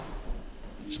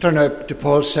Let's turn now to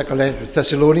Paul's second letter to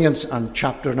Thessalonians and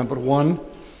chapter number 1,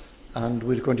 and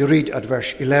we're going to read at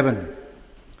verse 11.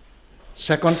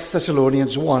 2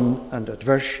 Thessalonians 1 and at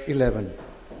verse 11.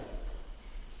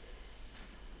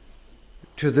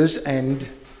 To this end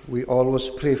we always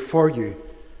pray for you,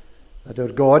 that our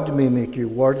God may make you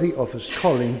worthy of his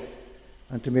calling,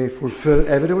 and to may fulfill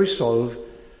every resolve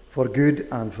for good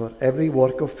and for every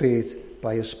work of faith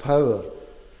by his power,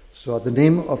 so that the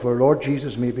name of our Lord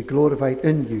Jesus may be glorified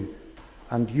in you,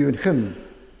 and you in him,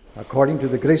 according to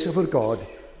the grace of our God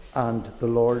and the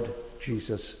Lord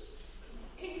Jesus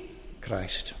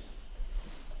Christ.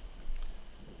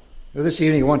 Now, this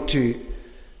evening I want to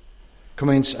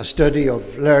commence a study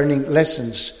of learning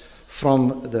lessons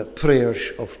from the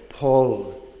prayers of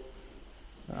Paul.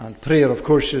 And prayer, of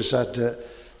course, is at the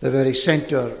very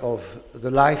centre of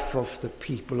the life of the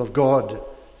people of God.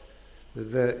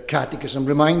 The Catechism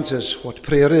reminds us what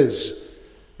prayer is.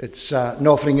 It's an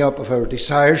offering up of our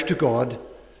desires to God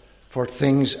for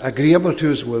things agreeable to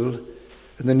his will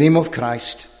in the name of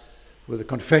Christ, with a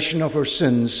confession of our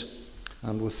sins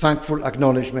and with thankful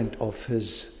acknowledgement of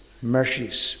his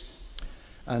mercies.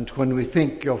 And when we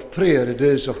think of prayer, it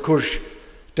is, of course,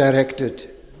 directed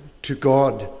to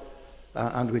God.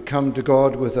 And we come to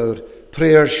God with our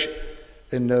prayers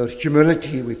in our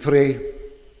humility. We pray.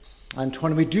 And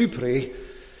when we do pray,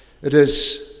 it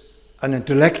is an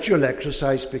intellectual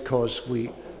exercise because we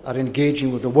are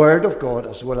engaging with the Word of God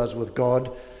as well as with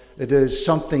God. It is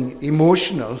something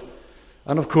emotional,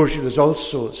 and of course it is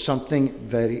also something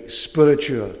very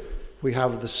spiritual. We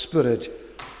have the spirit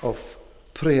of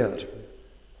prayer.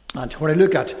 And when I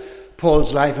look at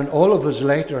Paul's life and all of his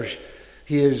letters,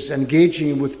 he is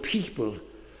engaging with people,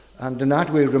 and in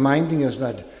that way reminding us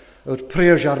that our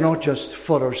prayers are not just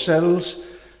for ourselves,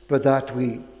 but that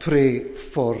we pray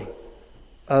for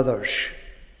others.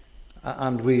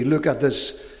 And we look at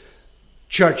this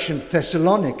church in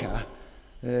Thessalonica,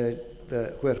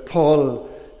 where Paul,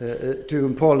 to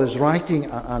whom Paul is writing,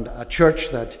 and a church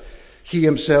that he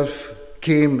himself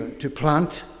came to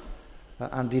plant,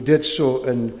 and he did so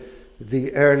in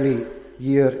the early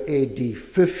year AD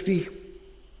 50,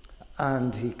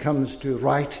 and he comes to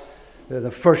write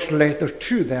the first letter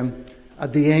to them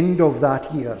at the end of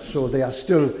that year. So they are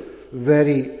still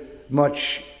very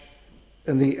much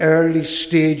in the early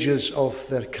stages of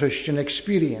their Christian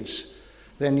experience.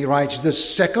 Then he writes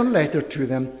this second letter to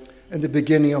them in the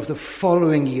beginning of the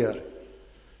following year.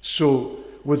 So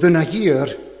within a year,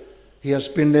 he has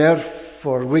been there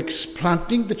for weeks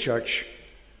planting the church.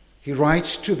 He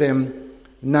writes to them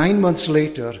 9 months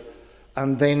later,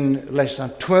 and then less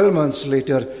than 12 months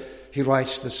later, he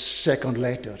writes the second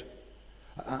letter.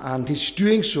 And he's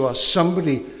doing so as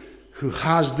somebody who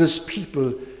has this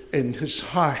people in his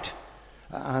heart.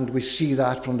 And we see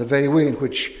that from the very way in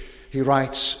which he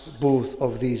writes both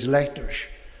of these letters.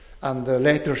 And the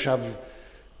letters have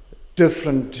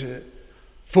different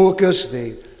focus.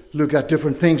 They look at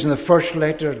different things. In the first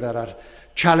letter, there are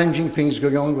challenging things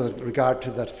going on with regard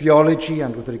to their theology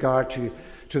and with regard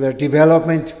to their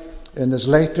development. In this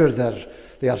letter,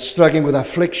 they are struggling with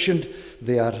affliction.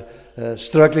 They are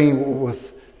struggling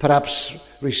with perhaps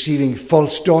receiving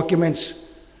false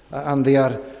documents, and they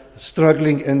are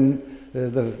struggling in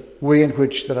the way in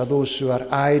which there are those who are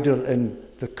idle in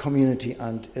the community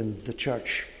and in the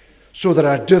church. So there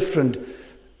are different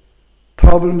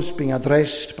problems being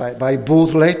addressed by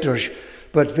both letters,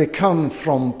 but they come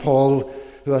from Paul,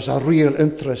 who has a real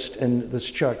interest in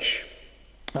this church.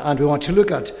 And we want to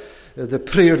look at the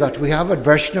prayer that we have at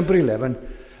verse number 11,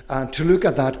 and to look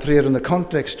at that prayer in the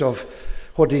context of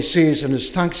what he says in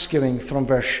his thanksgiving from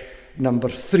verse number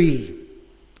 3.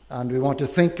 And we want to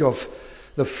think of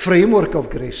the framework of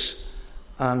grace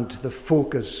and the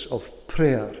focus of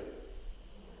prayer.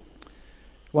 We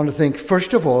want to think,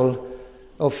 first of all,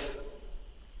 of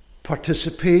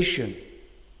participation.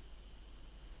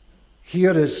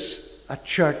 Here is a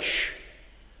church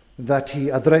that he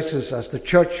addresses as the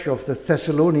church of the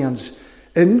Thessalonians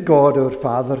in God our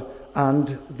Father and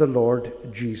the Lord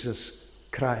Jesus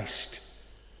Christ.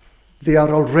 They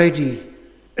are already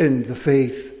in the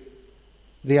faith.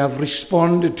 They have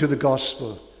responded to the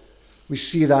gospel. We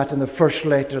see that in the first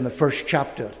letter, in the first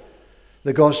chapter.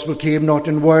 The gospel came not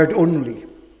in word only,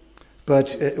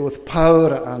 but with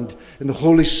power and in the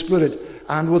Holy Spirit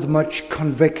and with much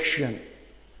conviction.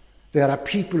 There are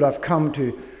people who have come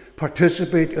to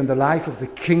participate in the life of the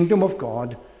kingdom of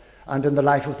God and in the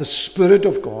life of the Spirit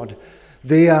of God.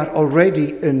 They are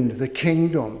already in the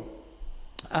kingdom.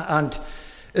 And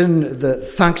in the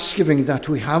thanksgiving that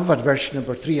we have at verse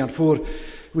number 3 and 4,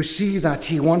 we see that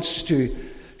he wants to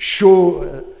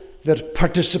show their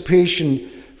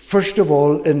participation first of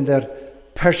all, in their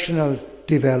personal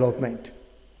development.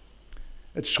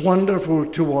 It's wonderful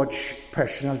to watch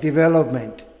personal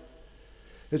development.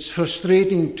 It's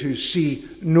frustrating to see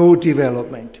no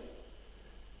development.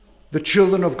 The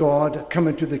children of God come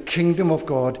into the kingdom of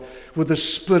God with the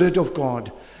Spirit of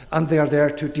God, and they are there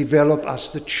to develop as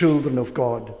the children of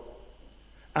God.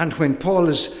 And when Paul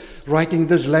is writing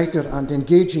this letter and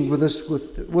engaging with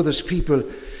his people,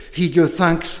 he gives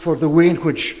thanks for the way in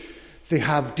which they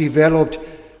have developed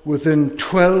within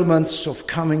 12 months of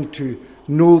coming to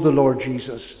know the Lord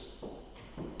Jesus.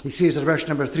 He says in verse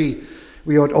number 3,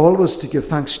 we ought always to give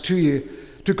thanks to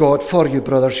God for you,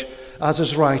 brothers, as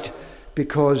is right,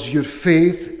 because your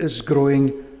faith is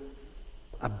growing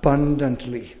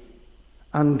abundantly,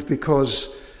 and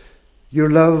because your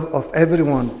love of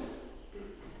everyone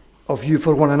of you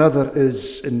for one another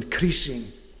is increasing.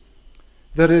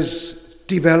 There is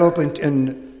development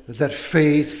in their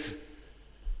faith.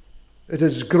 It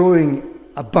is growing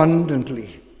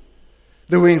abundantly.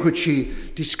 The way in which he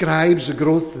describes the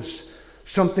growth is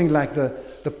something like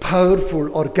the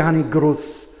powerful organic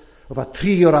growth of a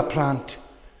tree or a plant.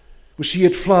 We see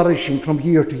it flourishing from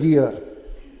year to year.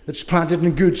 It's planted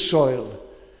in good soil.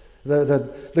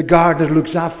 The gardener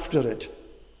looks after it.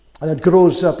 And it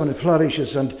grows up and it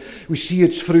flourishes, and we see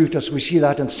its fruit as we see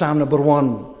that in Psalm number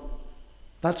 1.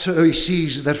 That's how he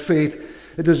sees their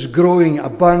faith. It is growing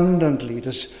abundantly. It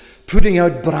is putting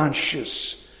out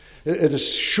branches. It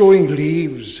is showing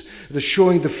leaves. It is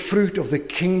showing the fruit of the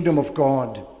kingdom of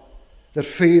God. Their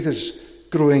faith is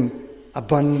growing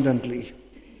abundantly.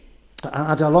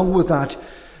 And along with that,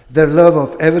 their love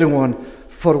of everyone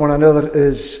for one another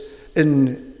is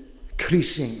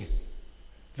increasing.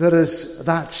 There is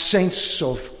that sense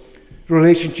of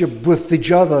relationship with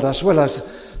each other, as well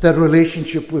as their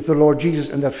relationship with the Lord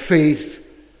Jesus and their faith.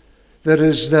 There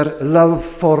is their love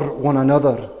for one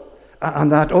another,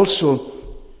 and that also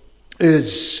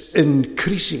is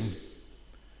increasing.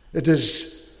 It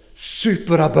is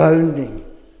superabounding.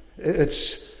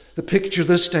 It's the picture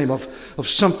this time of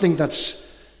something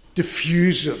that's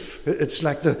diffusive. It's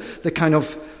like the kind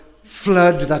of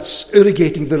flood that's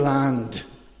irrigating the land.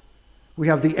 We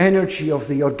have the energy of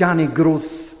the organic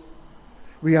growth.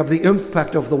 We have the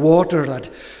impact of the water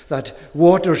that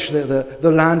waters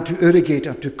the land to irrigate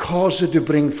and to cause it to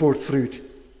bring forth fruit.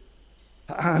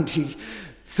 And he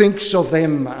thinks of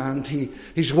them, and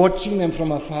he's watching them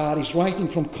from afar. He's writing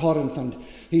from Corinth, and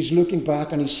he's looking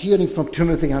back, and he's hearing from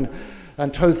Timothy, and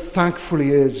how thankful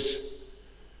he is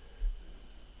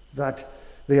that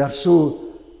they are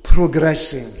so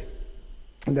progressing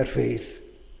in their faith.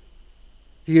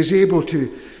 He is able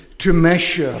to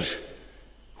measure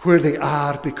where they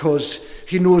are because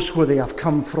he knows where they have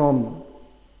come from.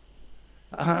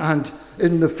 And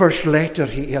in the first letter,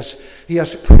 he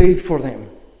has prayed for them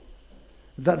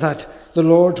that the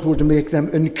Lord would make them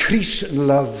increase in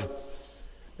love.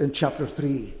 In chapter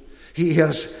 3, he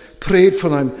has prayed for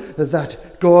them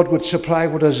that God would supply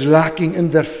what is lacking in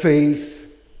their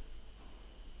faith.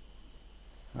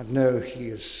 And now he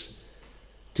is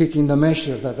taking the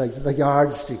measure, the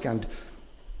yardstick, and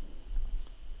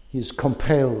he is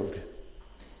compelled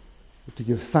to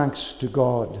give thanks to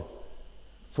God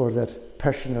for that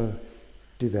personal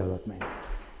development.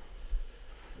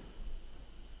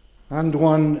 And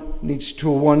one needs to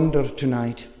wonder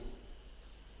tonight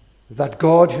that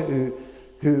God,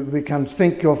 who we can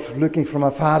think of looking from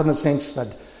afar in the sense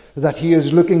that he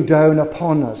is looking down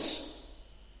upon us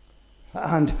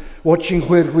and watching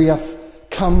where we have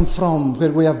come from,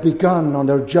 where we have begun on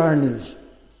our journey,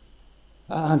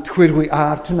 and where we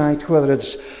are tonight, whether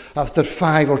it's after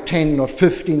 5 or 10 or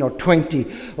 15 or 20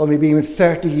 or maybe even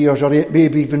 30 years or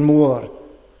maybe even more.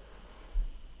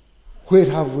 Where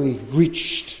have we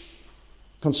reached,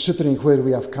 considering where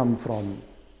we have come from?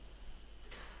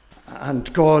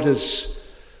 And God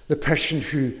is the person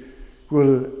who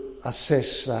will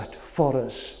assess that for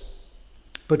us.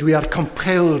 But we are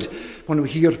compelled, when we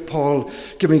hear Paul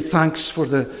giving thanks for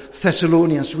the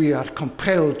Thessalonians, we are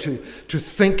compelled to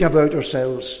think about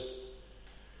ourselves.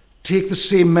 Take the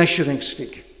same measuring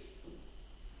stick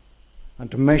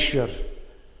and to measure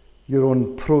your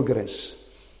own progress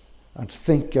and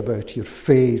think about your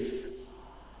faith.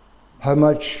 How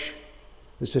much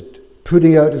is it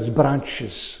putting out its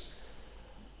branches,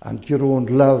 and your own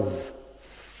love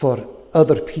for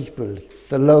other people,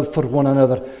 the love for one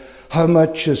another? How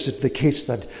much is it the case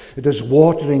that it is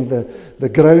watering the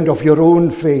ground of your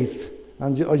own faith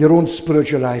and your own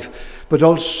spiritual life, but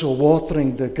also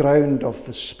watering the ground of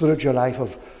the spiritual life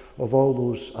of all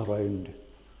those around?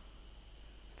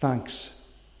 Thanks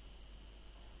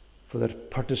for their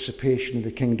participation in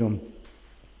the kingdom,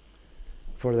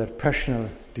 for their personal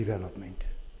development.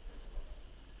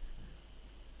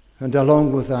 And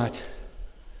along with that,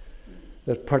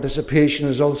 their participation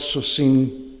is also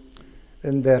seen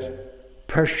in their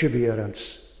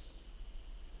perseverance.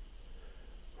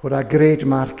 What a great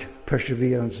mark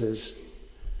perseverance is.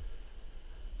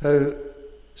 How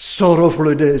sorrowful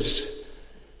it is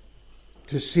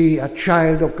to see a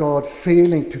child of God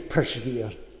failing to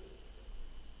persevere.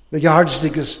 The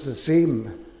yardstick is the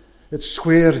same. It's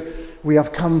where we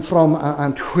have come from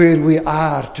and where we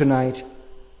are tonight,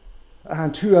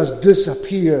 and who has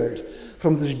disappeared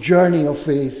from this journey of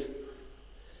faith.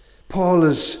 Paul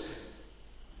is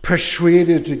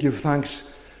persuaded to give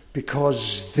thanks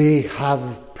because they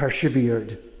have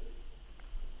persevered.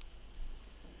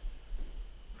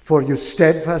 For your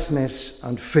steadfastness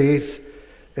and faith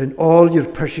in all your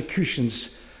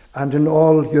persecutions and in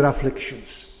all your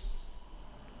afflictions.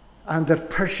 And their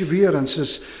perseverance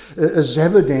is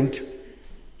evident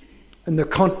in the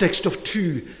context of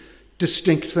two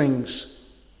distinct things.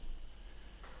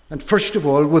 And first of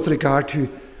all, with regard to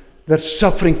their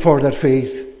suffering for their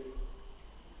faith.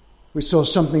 We saw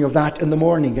something of that in the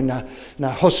morning, in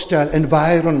a hostile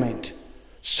environment,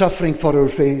 suffering for our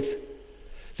faith.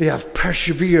 They have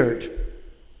persevered.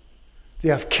 They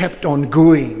have kept on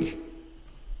going.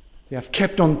 They have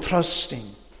kept on trusting.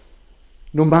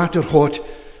 No matter what,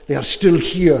 they are still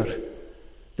here.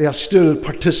 They are still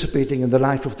participating in the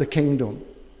life of the kingdom.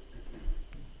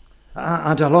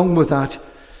 And along with that,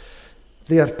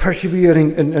 they are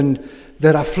persevering in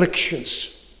their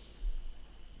afflictions.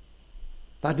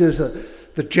 That is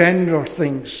the general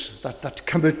things that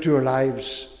come into our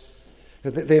lives.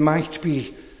 They might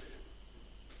be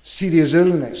serious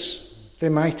illness. They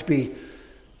might be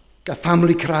a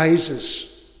family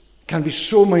crisis. It can be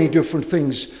so many different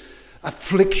things.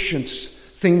 Afflictions,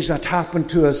 things that happen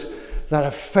to us that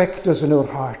affect us in our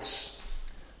hearts,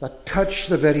 that touch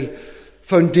the very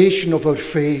foundation of our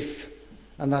faith,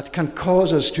 and that can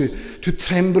cause us to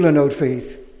tremble in our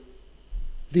faith.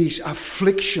 These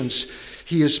afflictions,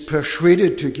 he is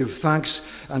persuaded to give thanks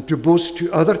and to boast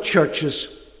to other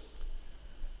churches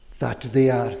that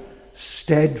they are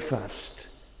steadfast,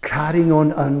 carrying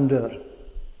on under.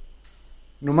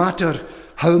 No matter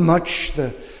how much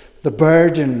the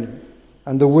burden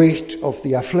and the weight of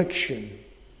the affliction,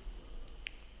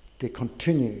 they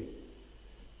continue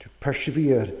to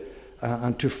persevere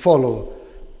and to follow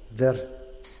their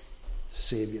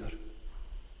Saviour.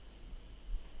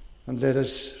 And let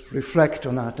us reflect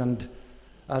on that and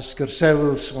ask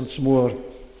ourselves once more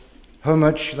how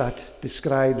much that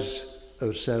describes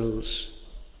ourselves.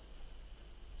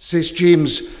 Says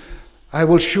James, I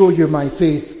will show you my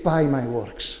faith by my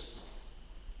works.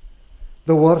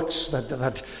 The works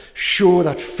that show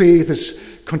that faith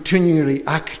is continually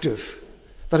active,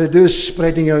 that it is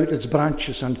spreading out its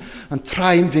branches and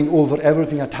triumphing over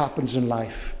everything that happens in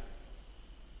life.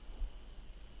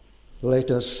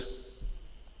 Let us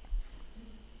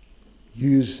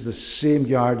use the same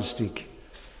yardstick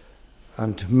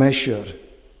and measure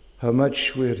how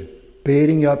much we're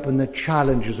bearing up in the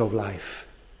challenges of life,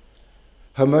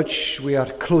 how much we are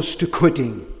close to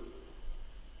quitting,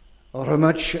 or how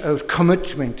much our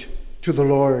commitment to the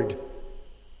Lord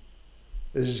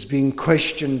is being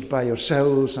questioned by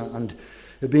ourselves and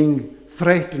being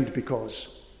threatened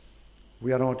because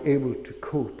we are not able to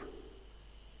cope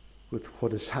with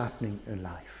what is happening in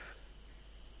life.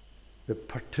 The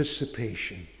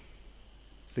participation,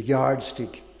 the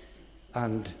yardstick,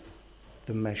 and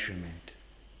the measurement.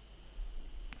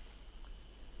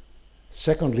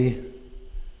 Secondly,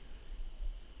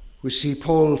 we see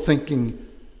Paul thinking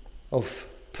of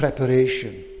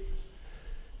preparation.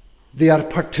 They are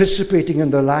participating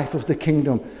in the life of the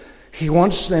kingdom. He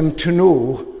wants them to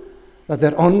know that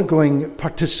their ongoing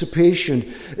participation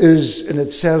is in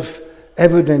itself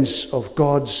evidence of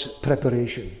God's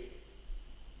preparation.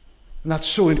 And that's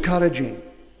so encouraging.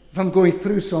 If I'm going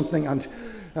through something and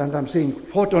I'm saying,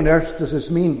 what on earth does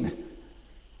this mean?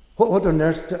 What on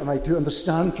earth am I to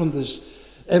understand from this?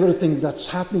 Everything that's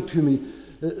happening to me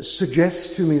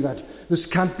suggests to me that this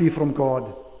can't be from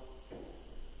God.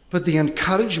 But the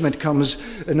encouragement comes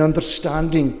in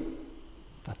understanding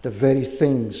that the very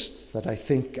things that I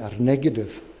think are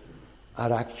negative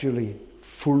are actually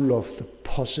full of the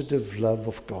positive love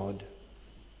of God.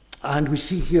 And we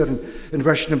see here in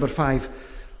verse number 5,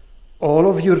 all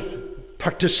of your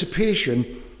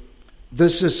participation,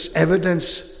 this is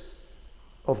evidence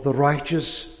of the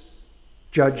righteous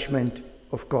judgment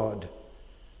of God,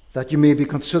 that you may be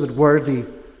considered worthy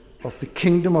of the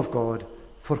kingdom of God,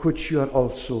 for which you are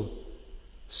also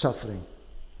suffering.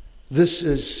 This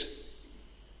is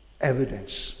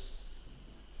evidence.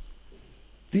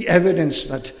 the evidence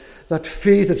that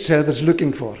faith itself is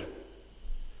looking for,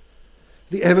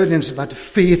 the evidence that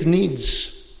faith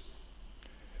needs,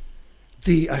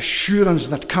 the assurance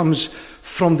that comes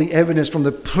from the evidence, from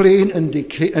the plain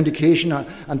indication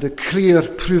and the clear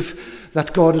proof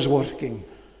that God is working.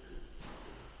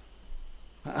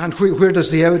 And where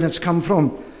does the evidence come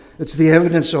from? It's the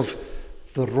evidence of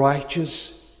the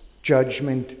righteous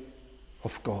judgment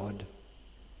of God.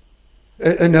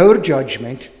 In our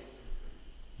judgment,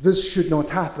 this should not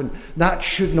happen. That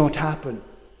should not happen.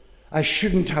 I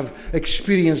shouldn't have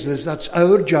experienced this. That's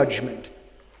our judgment.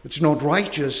 It's not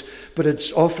righteous, but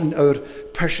it's often our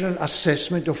personal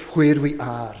assessment of where we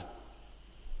are.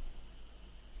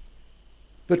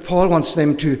 But Paul wants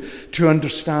them to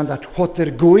understand that what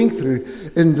they're going through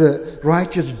in the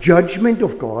righteous judgment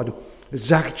of God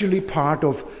is actually part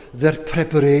of their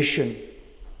preparation.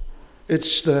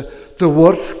 It's the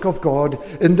work of God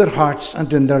in their hearts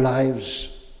and in their lives.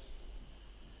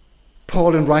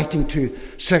 Paul, in writing to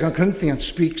 2 Corinthians,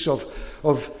 speaks of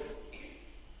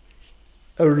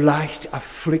a light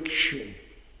affliction,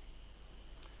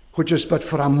 which is but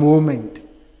for a moment,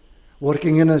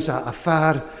 working in us a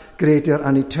far greater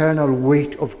and eternal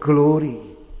weight of glory.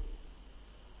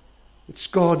 It's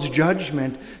God's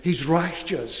judgment. He's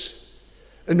righteous.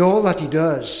 In all that he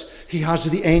does, he has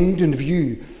the end in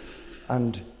view.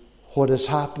 And what is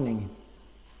happening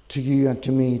to you and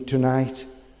to me tonight,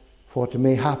 what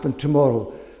may happen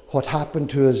tomorrow, what happened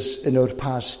to us in our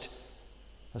past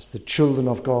as the children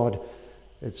of God,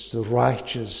 it's the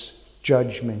righteous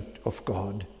judgment of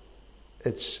God.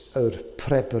 It's our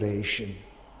preparation.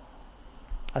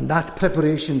 And that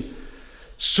preparation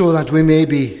so that we may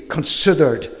be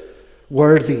considered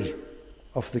worthy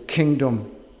of the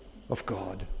kingdom of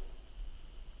God.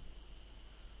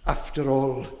 After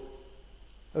all,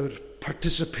 our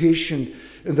participation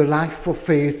in the life of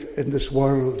faith in this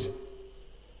world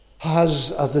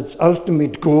has as its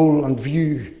ultimate goal and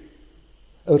view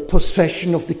our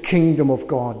possession of the kingdom of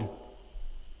God.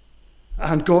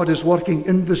 And God is working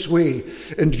in this way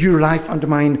in your life and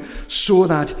mine so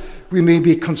that we may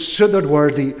be considered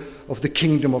worthy of the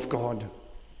kingdom of God.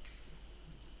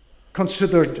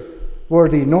 Considered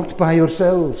worthy not by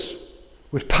ourselves.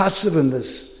 We're passive in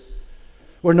this.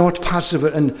 We're not passive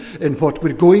in what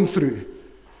we're going through.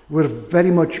 We're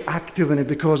very much active in it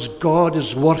because God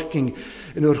is working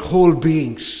in our whole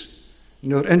beings,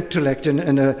 in our intellect,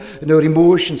 in our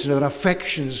emotions, in our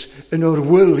affections, in our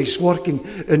will. He's working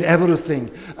in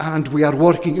everything, and we are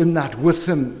working in that with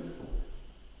him.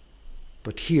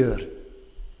 But here,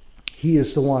 he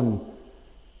is the one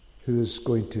who is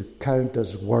going to count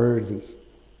us worthy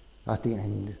at the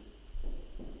end.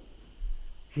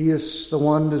 He is the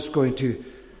one who's going to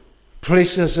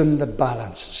place us in the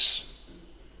balances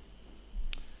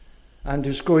and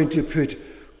is going to put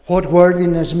what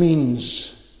worthiness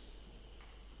means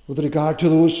with regard to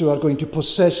those who are going to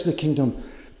possess the kingdom.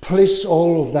 Place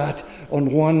all of that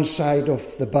on one side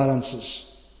of the balances.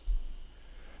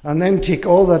 And then take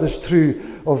all that is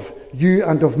true of you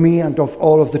and of me and of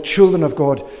all of the children of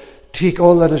God. Take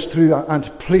all that is true and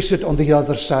place it on the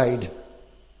other side.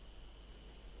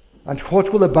 And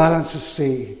what will the balances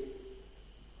say?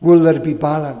 Will there be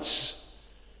balance?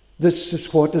 This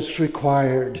is what is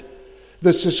required.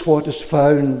 This is what is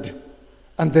found.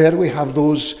 And there we have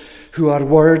those who are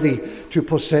worthy to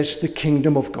possess the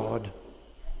kingdom of God.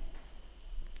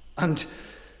 And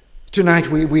tonight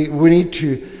we need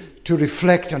to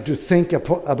reflect and to think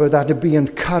about that and be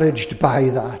encouraged by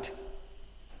that.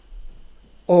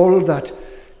 All that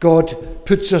God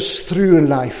puts us through in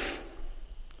life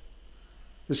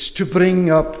is to bring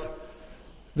up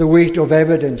the weight of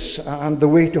evidence and the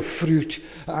weight of fruit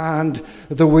and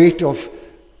the weight of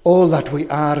all that we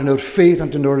are in our faith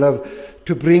and in our love,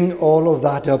 to bring all of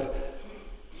that up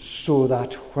so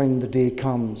that when the day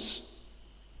comes,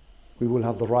 we will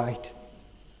have the right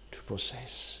to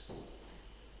possess.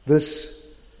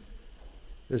 This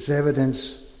is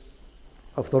evidence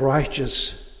of the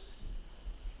righteous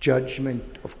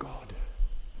judgment of God.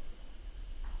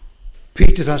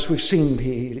 Peter, as we've seen,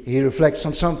 he reflects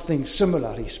on something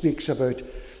similar. He speaks about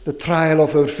the trial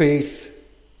of our faith,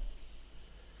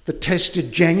 the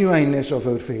tested genuineness of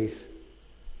our faith,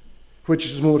 which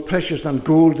is more precious than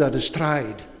gold that is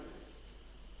tried,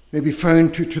 may be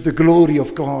found to the glory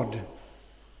of God.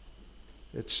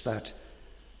 It's that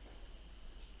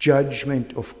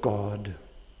judgment of God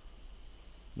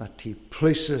that he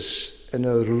places in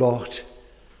our lot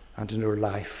and in our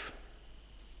life.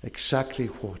 Exactly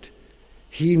what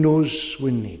he knows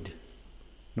we need.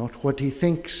 Not what he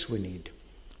thinks we need,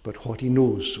 but what he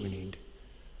knows we need.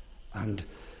 And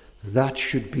that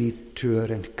should be to our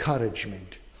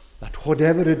encouragement that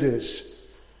whatever it is,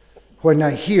 when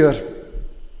I hear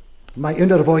my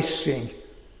inner voice saying,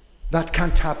 that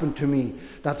can't happen to me,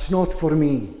 that's not for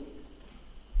me,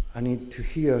 I need to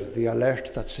hear the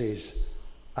alert that says,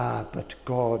 but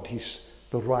God, He's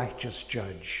the righteous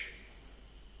judge.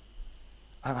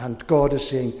 And God is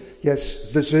saying,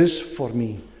 yes, this is for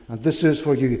me, and this is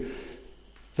for you.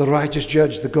 The righteous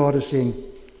judge, the God is saying,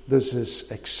 this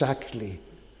is exactly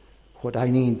what I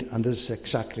need, and this is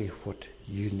exactly what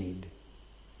you need.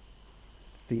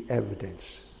 The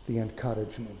evidence, the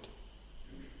encouragement.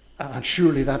 And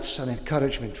surely that's an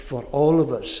encouragement for all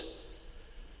of us,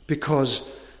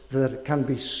 because there can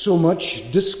be so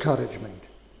much discouragement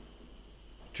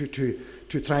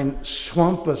to try and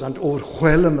swamp us and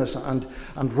overwhelm us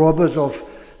and rob us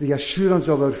of the assurance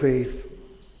of our faith.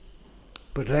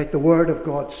 But let the word of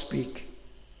God speak.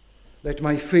 Let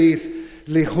my faith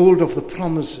lay hold of the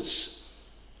promises,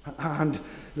 and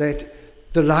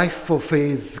let the life of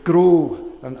faith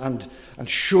grow and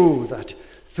show that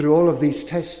through all of these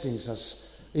testings,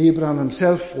 as Abraham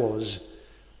himself was,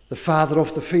 the father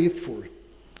of the faithful,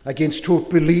 against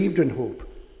hope believed in hope.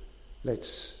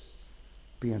 Let's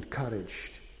be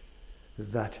encouraged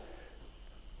that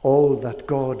all that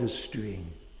God is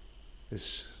doing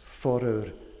is for our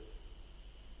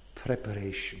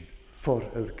preparation, for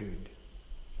our good.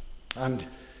 And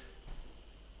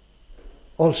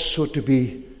also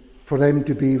for them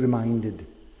to be reminded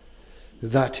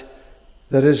that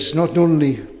there is not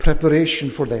only preparation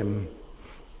for them,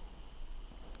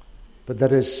 but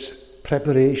there is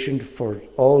preparation for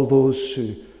all those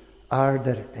who are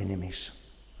their enemies,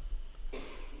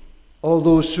 all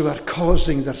those who are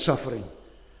causing their suffering,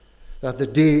 that the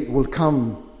day will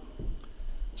come,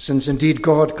 since indeed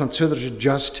God considers it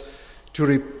just to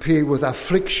repay with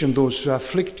affliction those who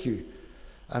afflict you,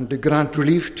 and to grant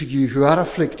relief to you who are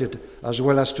afflicted, as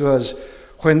well as to us,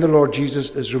 when the Lord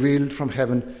Jesus is revealed from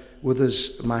heaven with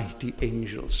his mighty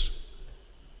angels.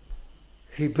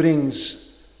 He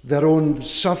brings their own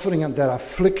suffering and their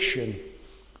affliction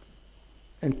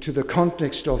into the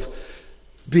context of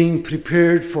being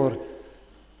prepared for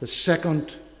the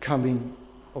second coming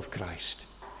of Christ,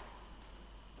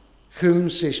 whom,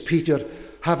 says Peter,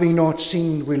 having not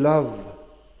seen, we love.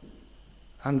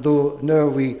 And though now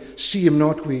we see him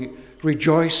not, we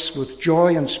rejoice with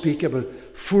joy unspeakable,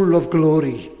 full of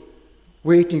glory,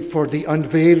 waiting for the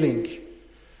unveiling,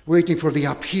 waiting for the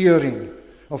appearing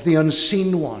of the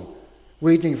unseen one,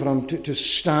 waiting for him to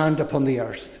stand upon the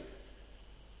earth.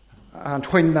 And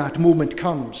when that moment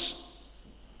comes,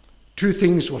 two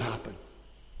things will happen.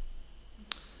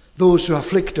 Those who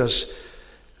afflict us,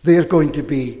 they're going to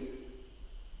be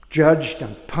judged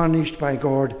and punished by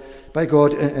God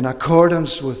in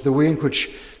accordance with the way in which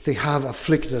they have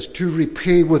afflicted us, to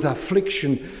repay with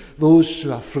affliction those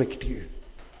who afflict you.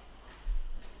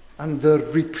 And the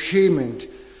repayment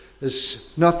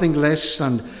is nothing less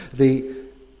than the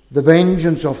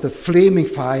vengeance of the flaming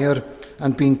fire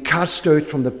and being cast out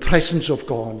from the presence of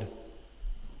God.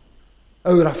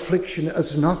 Our affliction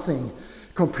is nothing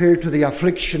compared to the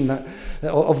affliction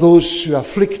of those who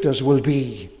afflict us will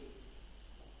be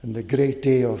in the great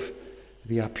day of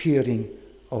the appearing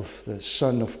of the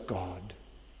Son of God.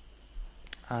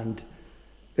 And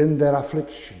in their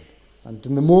affliction, and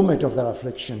in the moment of their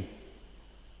affliction,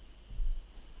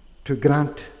 to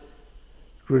grant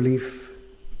relief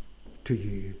to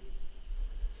you,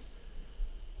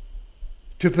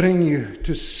 to bring you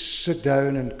to sit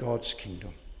down in God's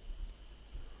kingdom,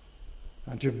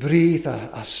 and to breathe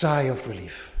a sigh of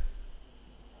relief,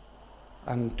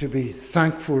 and to be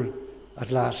thankful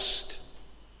at last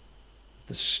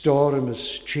the storm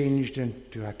is changed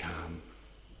into a calm,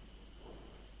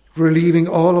 relieving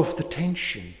all of the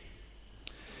tension,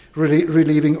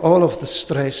 relieving all of the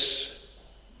stress,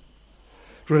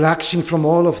 relaxing from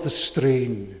all of the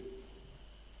strain,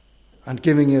 and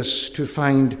giving us to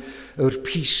find our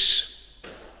peace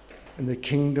in the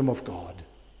kingdom of God.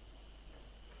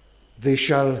 They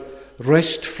shall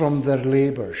rest from their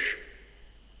labours,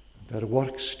 their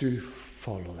works do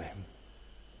follow them.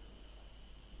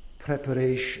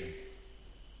 Preparation.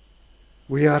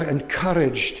 We are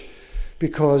encouraged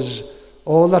because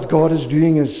all that God is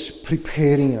doing is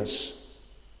preparing us.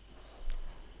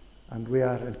 And we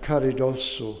are encouraged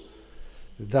also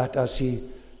that as he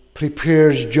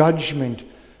prepares judgment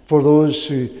for those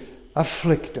who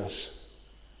afflict us,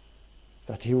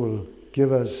 that he will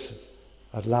give us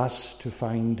at last to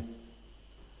find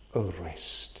our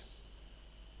rest.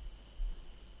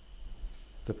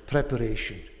 The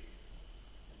preparation,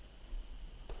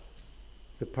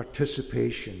 the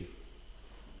participation,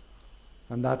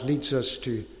 and that leads us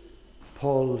to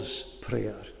Paul's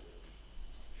prayer.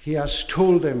 He has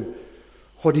told them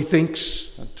what he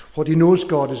thinks and what he knows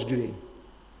God is doing.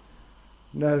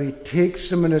 Now he takes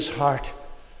them in his heart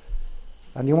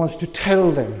and he wants to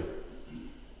tell them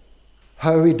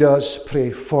how he does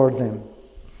pray for them.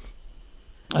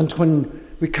 And when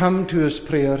we come to his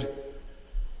prayer,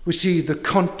 we see the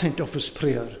content of his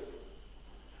prayer.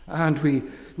 And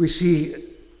we see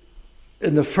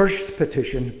in the first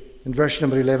petition, in verse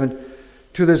number 11,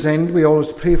 to this end we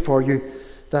always pray for you,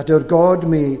 that our God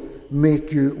may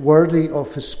make you worthy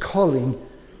of his calling,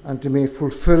 and may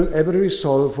fulfill every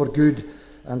resolve for good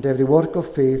and every work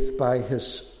of faith by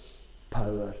his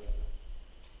power.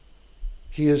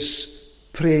 He is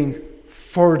praying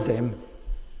for them,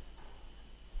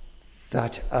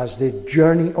 that as they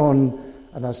journey on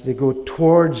and as they go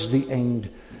towards the end,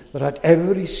 that at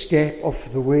every step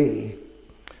of the way,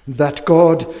 that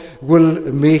God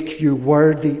will make you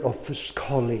worthy of his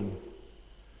calling.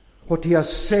 What he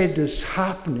has said is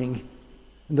happening,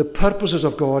 and the purposes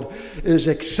of God is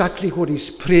exactly what he's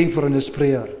praying for in his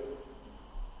prayer.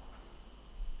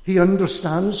 He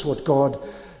understands what God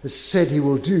has said he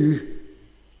will do,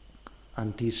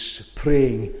 and he's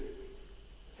praying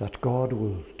that God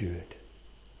will do it.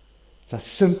 It's a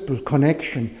simple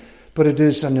connection, but it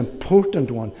is an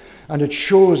important one, and it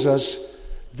shows us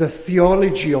the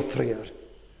theology of prayer.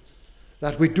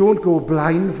 That we don't go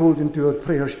blindfold into our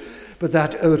prayers, but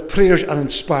that our prayers are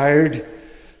inspired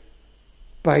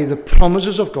by the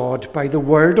promises of God, by the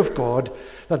word of God,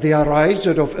 that they arise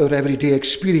out of our everyday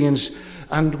experience,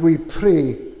 and we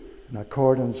pray in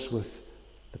accordance with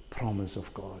the promise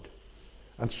of God.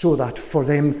 And so that for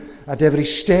them, at every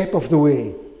step of the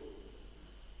way,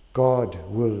 God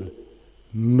will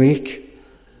make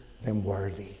them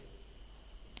worthy.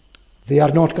 They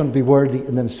are not going to be worthy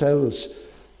in themselves,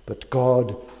 but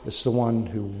God is the one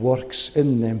who works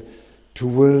in them to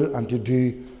will and to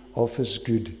do of his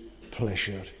good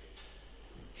pleasure.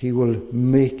 He will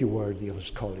make you worthy of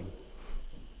his calling,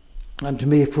 and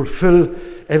may fulfill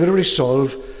every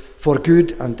resolve for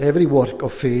good and every work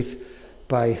of faith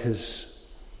by his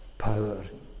power.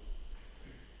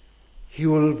 He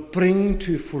will bring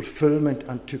to fulfillment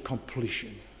and to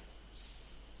completion.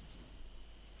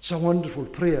 It's a wonderful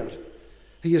prayer.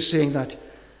 He is saying that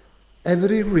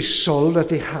every resolve that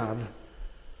they have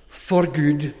for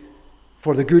good,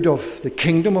 for the good of the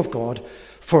kingdom of God,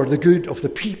 for the good of the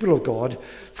people of God,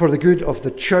 for the good of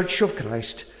the church of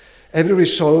Christ, every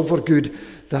resolve for good,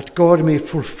 that God may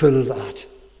fulfill that.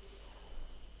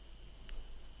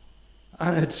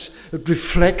 And it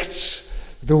reflects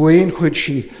the way in which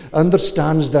he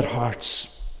understands their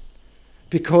hearts,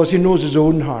 because he knows his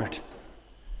own heart.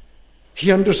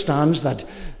 He understands that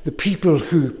the people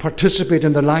who participate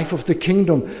in the life of the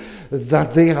kingdom,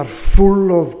 that they are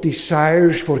full of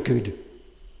desires for good.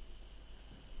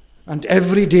 And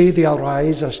every day they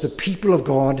arise as the people of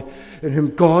God, in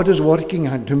whom God is working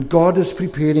and whom God is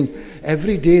preparing.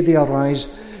 Every day they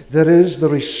arise, there is the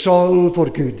resolve for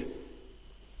good.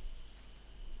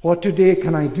 What today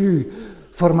can I do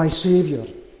for my Saviour?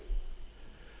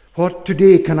 What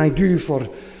today can I do for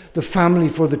the family,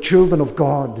 for the children of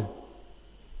God?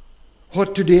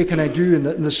 What today can I do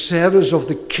in the service of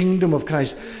the kingdom of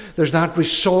Christ? There's that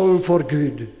resolve for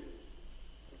good.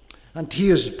 And he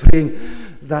is praying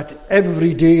that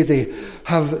every day they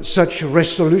have such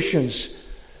resolutions,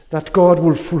 that God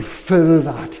will fulfill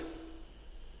that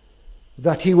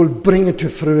he will bring it to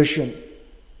fruition,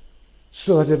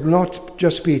 so that it will not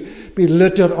just be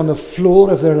litter on the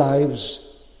floor of their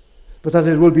lives, but that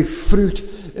it will be fruit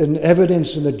and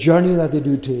evidence in the journey that they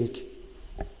do take.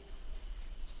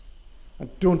 And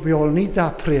don't we all need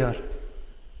that prayer?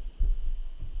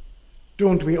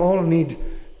 Don't we all need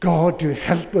God to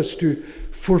help us to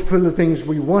fulfill the things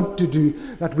we want to do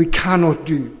that we cannot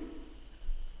do?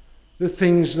 The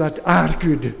things that are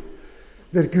good.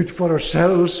 They're good for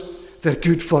ourselves, they're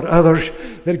good for others,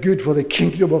 they're good for the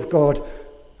kingdom of God,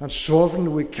 and so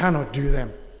often we cannot do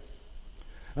them.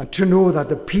 And to know that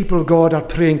the people of God are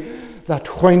praying that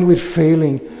when we're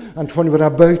failing and when we're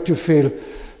about to fail,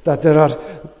 that there are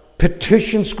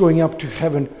petitions going up to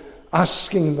heaven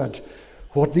asking that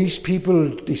what these people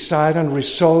decide and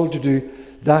resolve to do,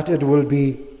 that it will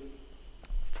be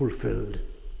fulfilled.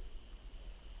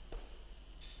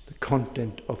 The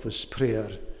content of his prayer,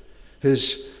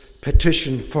 his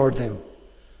petition for them,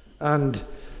 and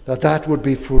that would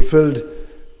be fulfilled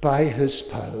by his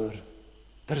power.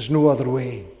 There is no other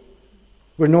way.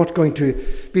 We're not going to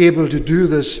be able to do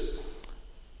this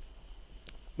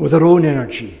with our own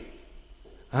energy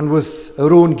and with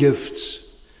our own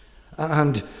gifts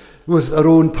and with our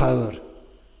own power.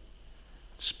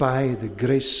 It's by the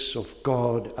grace of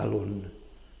God alone.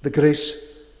 The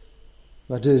grace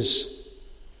that is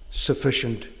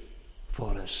sufficient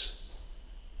for us.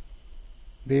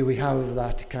 May we have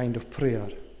that kind of prayer.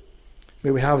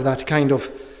 May we have that kind of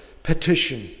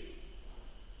petition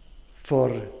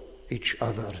for each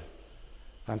other.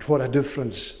 And what a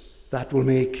difference that will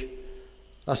make,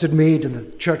 as it made in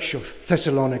the church of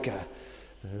Thessalonica,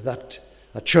 that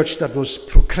a church that was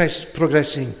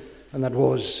progressing and that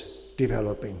was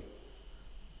developing.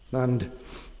 And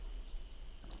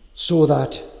so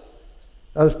that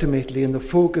ultimately in the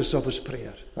focus of his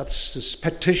prayer, that's his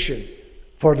petition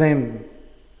for them,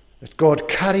 that God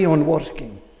carry on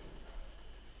working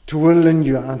to will in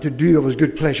you and to do of his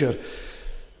good pleasure,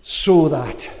 so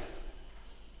that,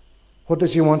 what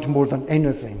does he want more than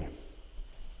anything?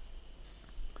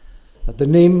 That the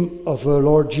name of our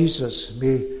Lord Jesus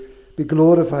may be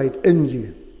glorified in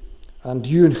you, and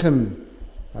you in him,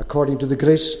 according to the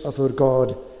grace of our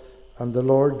God and the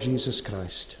Lord Jesus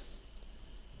Christ.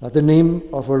 That the name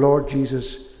of our Lord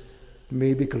Jesus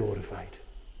may be glorified.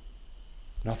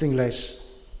 Nothing less.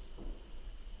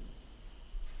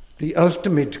 The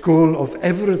ultimate goal of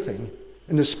everything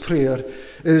in this prayer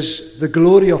is the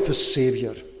glory of his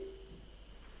Saviour.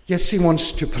 Yes, he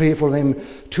wants to pray for them,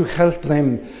 to help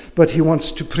them, but he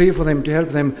wants to pray for them, to help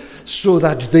them, so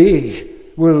that they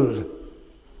will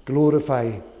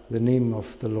glorify the name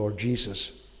of the Lord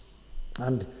Jesus.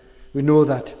 And we know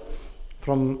that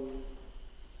from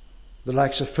the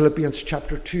likes of Philippians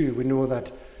chapter 2, we know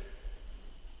that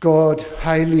God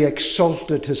highly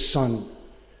exalted his Son,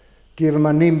 gave him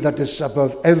a name that is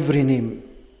above every name,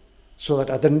 so that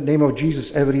at the name of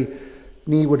Jesus every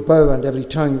knee would bow and every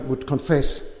tongue would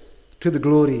confess to the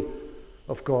glory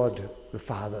of God the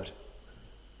Father,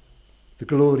 the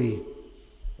glory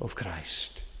of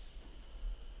Christ.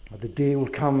 The day will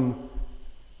come,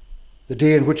 the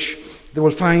day in which they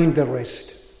will find their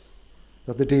rest,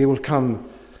 that the day will come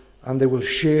and they will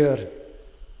share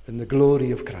in the glory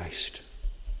of Christ.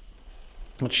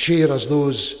 And share as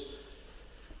those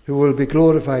who will be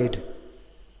glorified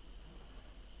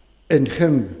in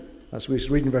him, as we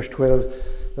read in verse 12,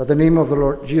 that the name of the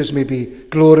Lord Jesus may be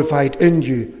glorified in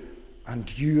you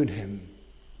and you in him.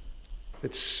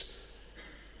 It's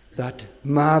that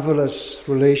marvelous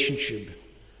relationship.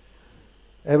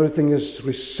 Everything is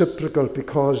reciprocal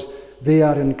because they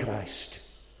are in Christ,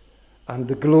 and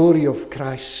the glory of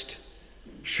Christ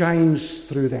shines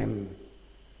through them.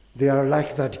 They are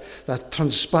like that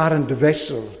transparent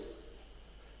vessel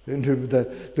in whom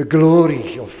the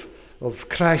glory of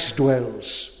Christ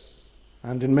dwells.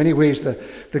 And in many ways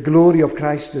the glory of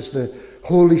Christ is the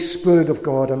Holy Spirit of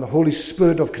God, and the Holy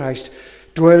Spirit of Christ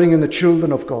dwelling in the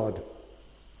children of God.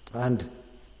 And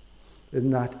in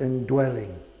that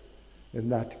indwelling, in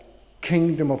that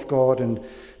kingdom of God, and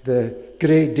the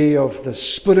great day of the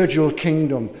spiritual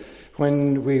kingdom,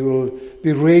 when we will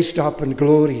be raised up in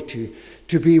glory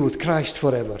to be with Christ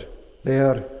forever,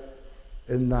 there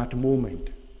in that moment,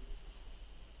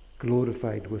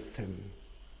 glorified with him.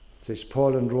 Says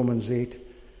Paul in Romans 8,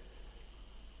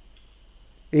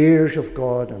 heirs of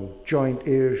God and joint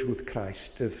heirs with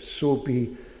Christ, if so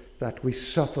be that we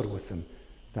suffer with him,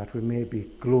 that we may be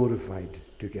glorified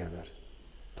together.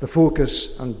 The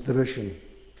focus and the vision.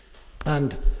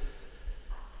 And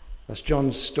as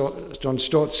John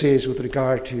Stott says with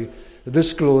regard to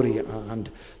this glory, and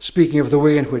speaking of the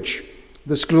way in which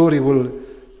this glory will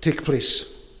take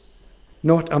place,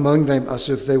 not among them as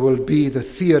if they will be the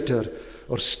theatre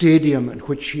or stadium in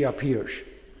which he appears,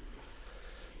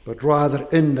 but rather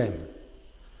in them,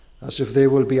 as if they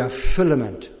will be a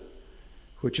filament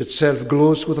which itself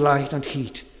glows with light and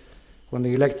heat when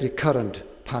the electric current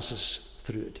passes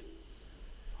through it.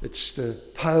 It's the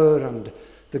power and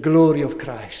the glory of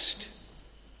Christ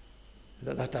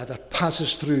that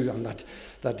passes through, and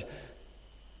that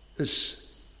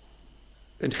is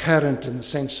inherent in the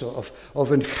sense of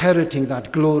inheriting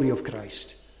that glory of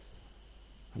Christ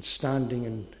and standing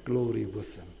in glory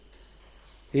with them.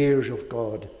 Heirs of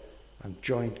God and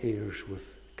joint heirs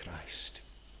with Christ.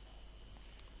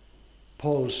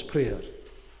 Paul's prayer,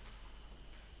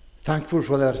 thankful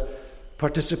for their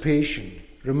participation,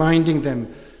 reminding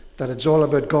them that it's all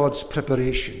about God's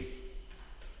preparation,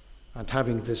 and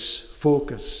having this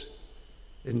focus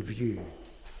in view,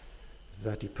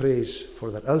 that he prays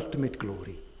for their ultimate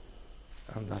glory,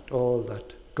 and that all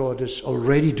that God is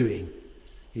already doing,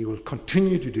 he will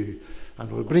continue to do,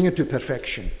 and will bring it to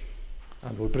perfection,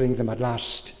 and will bring them at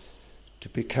last to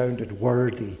be counted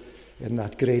worthy in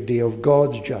that great day of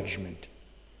God's judgment,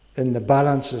 in the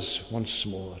balances once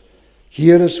more.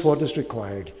 Here is what is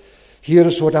required. Here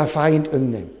is what I find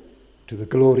in them, to the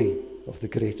glory of the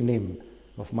great name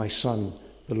of my Son,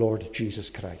 the Lord Jesus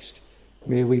Christ.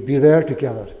 May we be there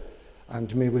together,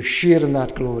 and may we share in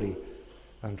that glory.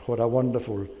 And what a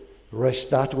wonderful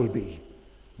rest that will be.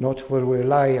 Not where we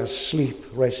lie asleep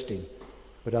resting,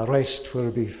 but a rest where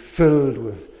we'll be filled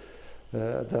with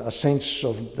a sense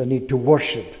of the need to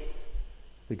worship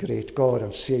the great God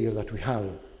and Saviour that we have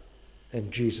in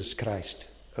Jesus Christ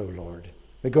our Lord.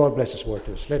 May God bless His word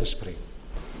to us. Let us pray.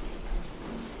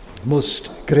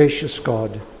 Most gracious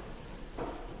God,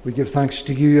 we give thanks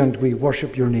to you and we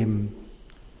worship your name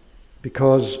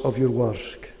because of your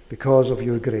work, because of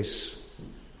your grace,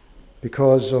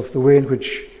 because of the way in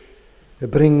which it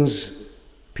brings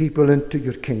people into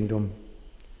your kingdom,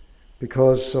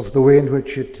 because of the way in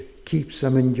which it keeps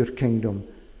them in your kingdom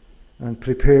and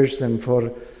prepares them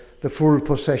for the full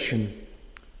possession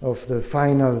of the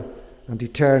final and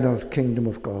eternal kingdom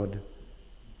of God.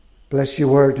 Bless your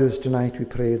word to us tonight, we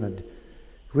pray, that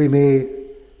we may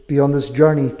be on this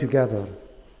journey together,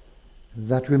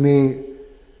 that we may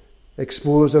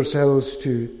expose ourselves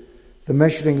to the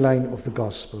measuring line of the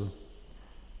gospel,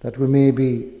 that we may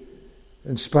be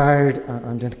inspired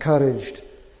and encouraged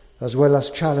as well as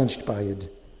challenged by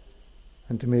it,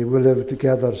 and may we live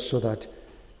together so that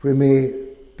we may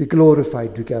be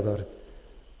glorified together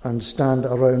and stand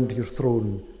around your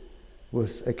throne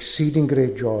with exceeding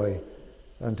great joy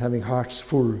and having hearts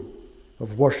full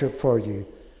of worship for you,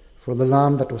 for the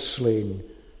Lamb that was slain,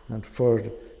 and for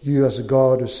you as a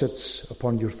God who sits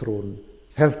upon your throne.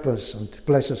 Help us and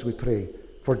bless us, we pray,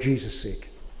 for Jesus' sake.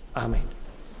 Amen.